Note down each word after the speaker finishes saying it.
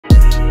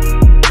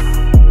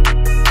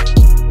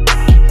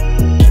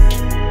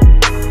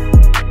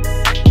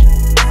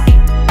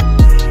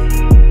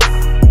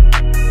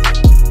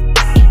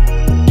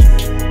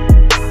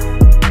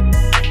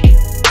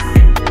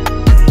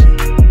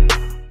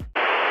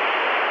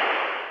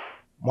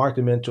Mark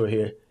the Mentor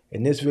here.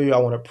 In this video,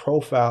 I want to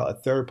profile a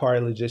third-party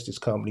logistics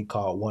company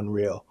called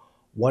OneRail.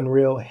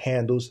 OneRail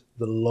handles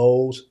the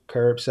Lowe's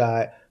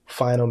curbside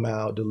final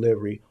mile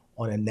delivery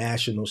on a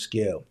national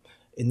scale.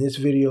 In this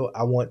video,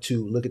 I want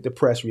to look at the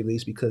press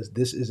release because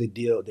this is a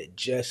deal that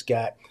just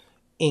got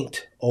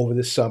inked over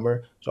the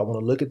summer. So I want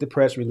to look at the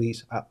press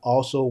release. I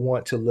also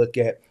want to look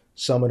at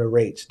some of the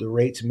rates. The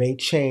rates may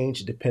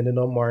change depending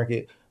on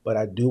market, but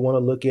I do want to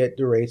look at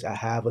the rates. I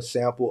have a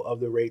sample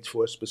of the rates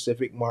for a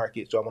specific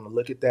market. So I want to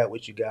look at that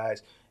with you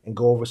guys and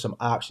go over some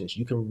options.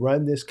 You can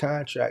run this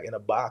contract in a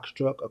box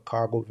truck, a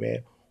cargo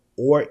van,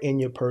 or in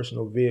your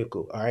personal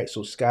vehicle. All right,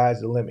 so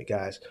sky's the limit,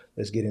 guys.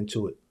 Let's get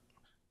into it.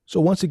 So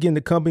once again,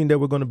 the company that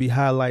we're going to be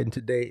highlighting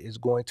today is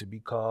going to be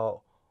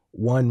called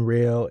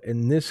OneRail.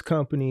 And this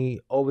company,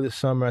 over the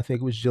summer, I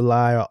think it was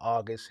July or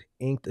August,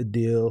 inked a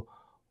deal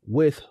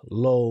with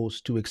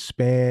Lowe's to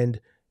expand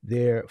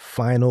their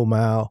final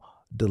mile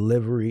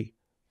delivery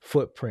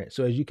footprint.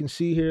 So as you can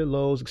see here,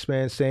 Lowe's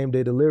expands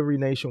same-day delivery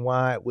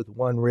nationwide with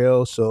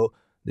OneRail. So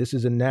this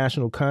is a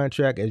national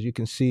contract. As you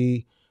can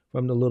see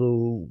from the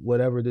little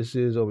whatever this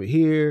is over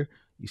here,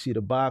 you see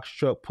the box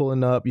truck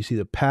pulling up, you see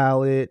the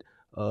pallet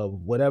of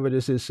whatever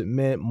this is,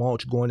 cement,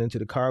 mulch going into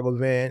the cargo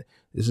van.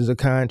 This is a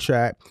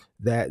contract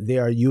that they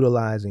are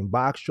utilizing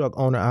box truck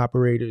owner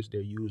operators.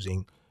 They're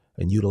using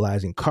and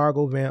utilizing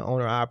cargo van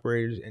owner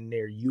operators, and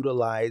they're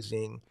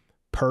utilizing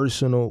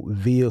personal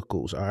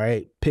vehicles. All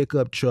right,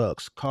 pickup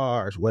trucks,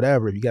 cars,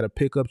 whatever. If you got a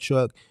pickup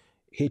truck,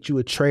 hit you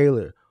a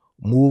trailer,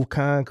 move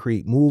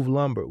concrete, move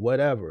lumber,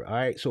 whatever. All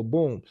right, so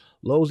boom,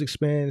 Lowe's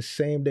expands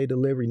same day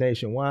delivery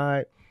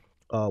nationwide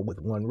with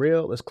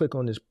OneRail. Let's click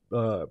on this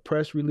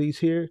press release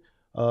here.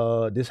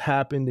 This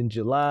happened in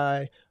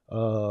July.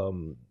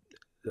 Lowe's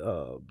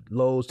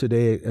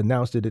today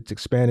announced that it's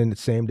expanding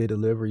its same-day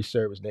delivery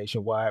service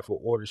nationwide for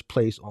orders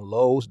placed on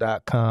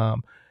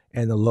Lowes.com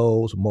and the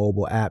Lowe's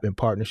mobile app in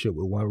partnership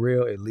with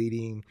OneRail, a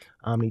leading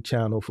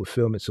omni-channel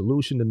fulfillment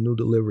solution. The new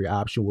delivery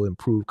option will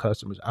improve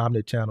customers'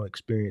 omni-channel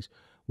experience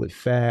with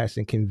fast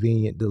and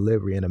convenient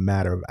delivery in a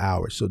matter of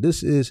hours. So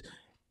this is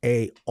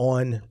a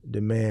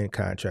on-demand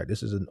contract.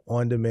 This is an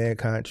on-demand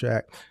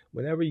contract.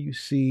 Whenever you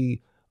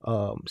see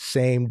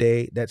same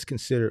day, that's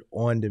considered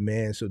on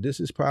demand. So this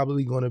is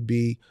probably going to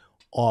be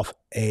off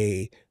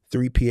a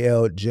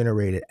 3PL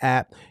generated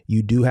app.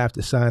 You do have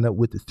to sign up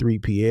with the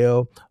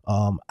 3PL.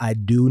 I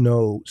do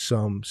know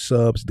some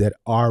subs that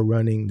are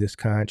running this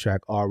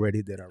contract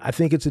already that are, I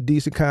think it's a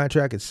decent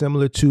contract. It's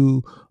similar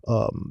to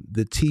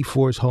the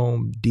T-Force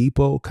Home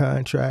Depot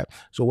contract.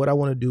 So what I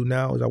want to do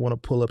now is I want to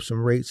pull up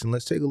some rates, and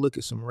let's take a look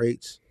at some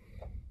rates.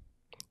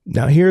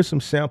 Now, here's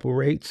some sample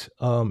rates.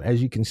 As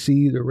you can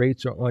see, the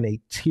rates are on a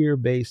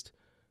tier-based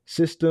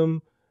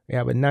system. They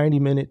have a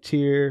 90-minute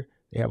tier.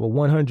 They have a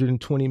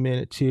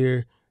 120-minute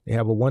tier. They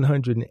have a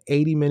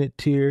 180-minute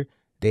tier.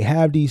 They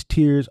have these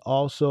tiers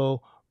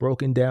also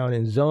broken down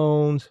in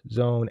zones: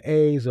 Zone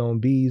A, Zone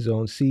B,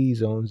 Zone C,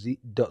 Zone D,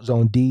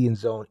 and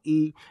Zone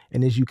E.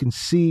 And as you can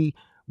see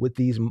with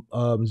these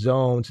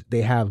zones,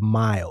 they have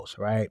miles,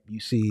 right? You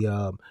see,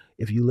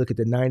 if you look at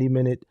the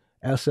 90-minute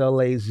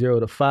SLA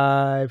 0 to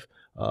 5,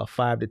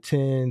 5 to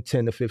 10,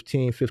 10 to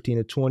 15, 15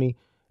 to 20,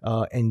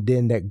 and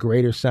then that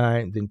greater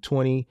sign, then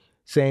 20.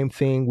 Same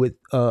thing with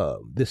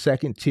the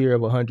second tier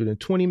of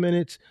 120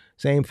 minutes.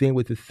 Same thing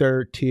with the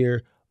third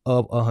tier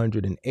of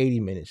 180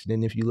 minutes.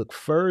 Then if you look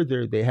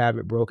further, they have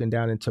it broken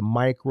down into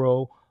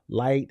micro,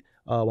 light.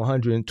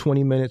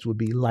 120 minutes would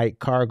be light,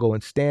 cargo,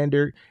 and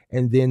standard.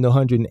 And then the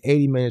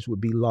 180 minutes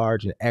would be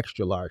large and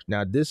extra large.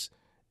 Now, this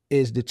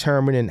is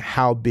determining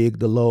how big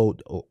the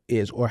load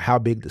is or how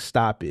big the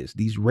stop is.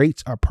 These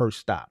rates are per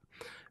stop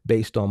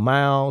based on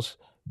miles,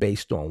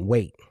 based on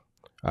weight,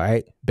 all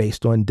right,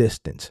 based on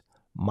distance.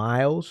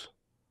 Miles,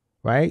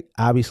 right?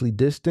 Obviously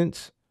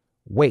distance,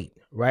 weight,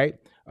 right?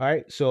 All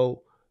right,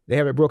 so they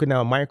have it broken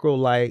down: micro,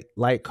 light,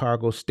 light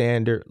cargo,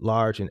 standard,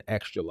 large, and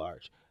extra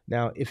large.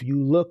 Now, if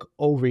you look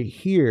over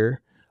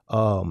here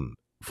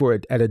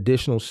at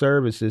additional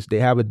services, they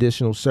have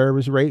additional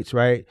service rates,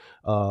 right?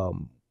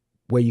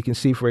 Where you can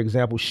see, for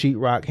example,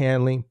 sheetrock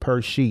handling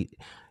per sheet.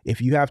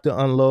 If you have to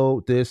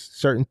unload this,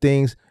 certain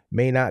things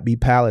may not be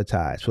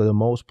palletized. For the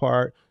most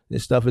part,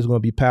 this stuff is going to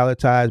be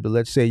palletized. But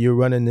let's say you're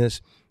running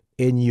this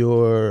in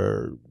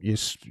your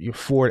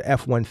Ford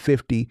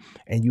F-150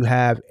 and you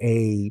have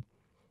a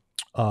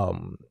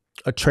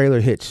trailer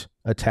hitch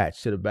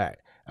attached to the back,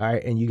 all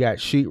right, and you got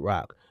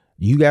sheetrock.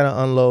 You got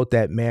to unload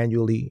that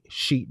manually,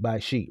 sheet by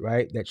sheet,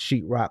 right? That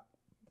sheetrock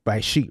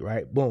by sheet,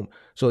 right? Boom.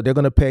 So they're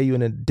going to pay you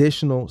an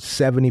additional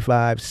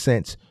 75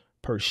 cents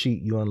per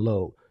sheet you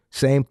unload.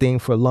 Same thing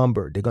for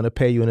lumber. They're going to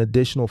pay you an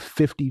additional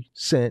 50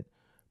 cents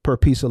per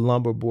piece of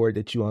lumber board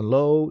that you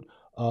unload,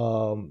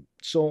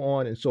 so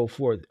on and so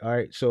forth. All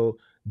right. So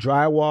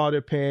drywall,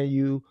 they're paying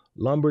you.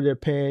 Lumber, they're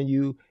paying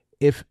you.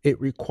 If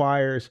it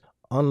requires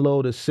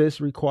unload assist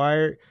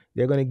required,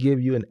 they're going to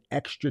give you an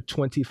extra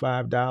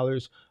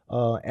 $25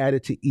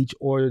 added to each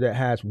order that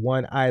has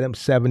one item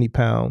 70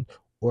 pound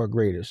or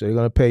greater. So they're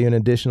going to pay you an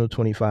additional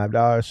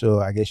 $25. So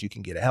I guess you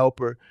can get a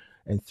helper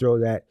and throw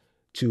that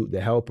to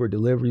the helper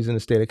deliveries in the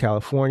state of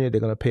California.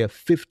 They're going to pay a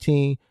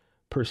 15%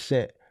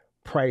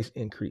 price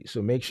increase.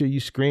 So make sure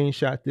you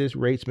screenshot this.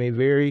 Rates may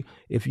vary.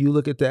 If you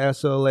look at the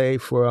SLA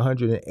for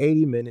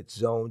 180 minutes,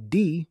 zone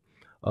D,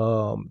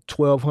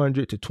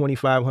 1,200 to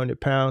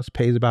 2,500 pounds,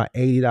 pays about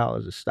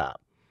 $80 a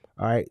stop.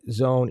 All right.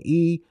 Zone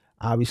E,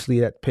 obviously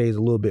that pays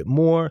a little bit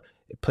more.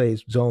 It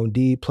pays zone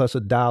D plus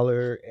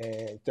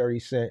 $1.30,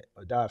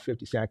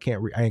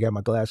 $1.50. I ain't got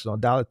my glasses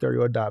on. $1.30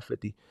 or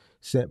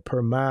 $1.50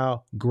 per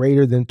mile,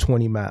 greater than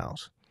 20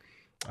 miles.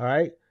 All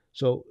right.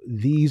 So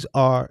these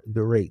are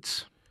the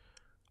rates.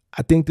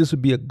 I think this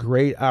would be a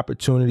great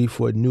opportunity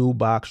for a new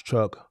box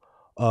truck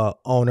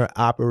owner,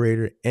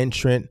 operator,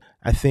 entrant.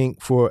 I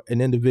think for an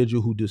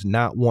individual who does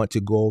not want to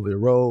go over the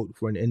road,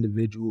 for an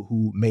individual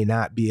who may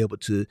not be able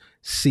to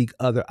seek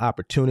other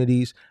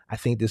opportunities, I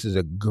think this is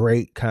a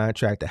great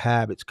contract to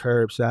have. It's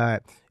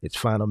curbside, it's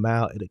final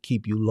mile. It'll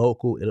keep you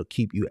local. It'll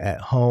keep you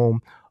at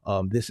home.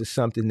 This is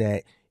something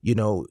that,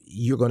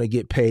 you're going to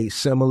get paid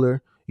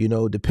similar,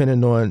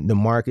 depending on the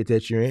market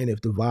that you're in.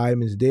 If the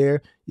volume is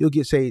there, you'll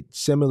get paid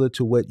similar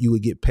to what you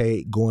would get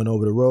paid going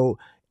over the road.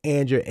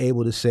 And you're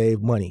able to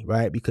save money,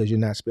 right? Because you're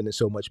not spending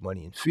so much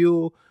money in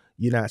fuel.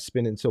 You're not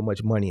spending so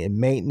much money in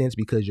maintenance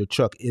because your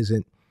truck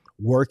isn't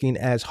working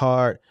as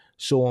hard,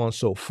 so on and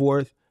so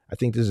forth. I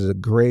think this is a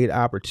great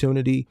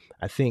opportunity.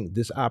 I think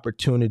this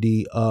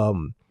opportunity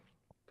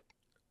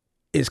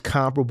is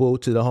comparable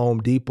to the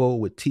Home Depot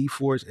with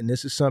T-Force. And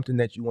this is something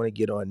that you want to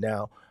get on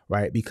now,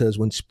 right? Because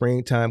when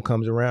springtime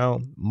comes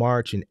around,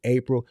 March and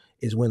April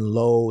is when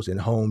Lowe's and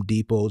Home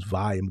Depot's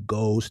volume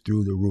goes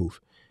through the roof.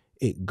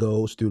 It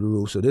goes through the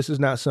roof. So this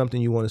is not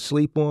something you want to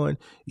sleep on.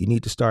 You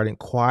need to start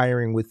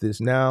inquiring with this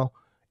now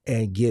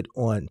and get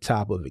on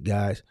top of it,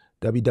 guys.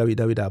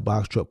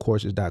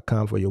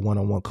 www.boxtruckcourses.com for your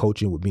one-on-one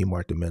coaching with me,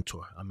 Mark the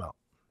Mentor. I'm out.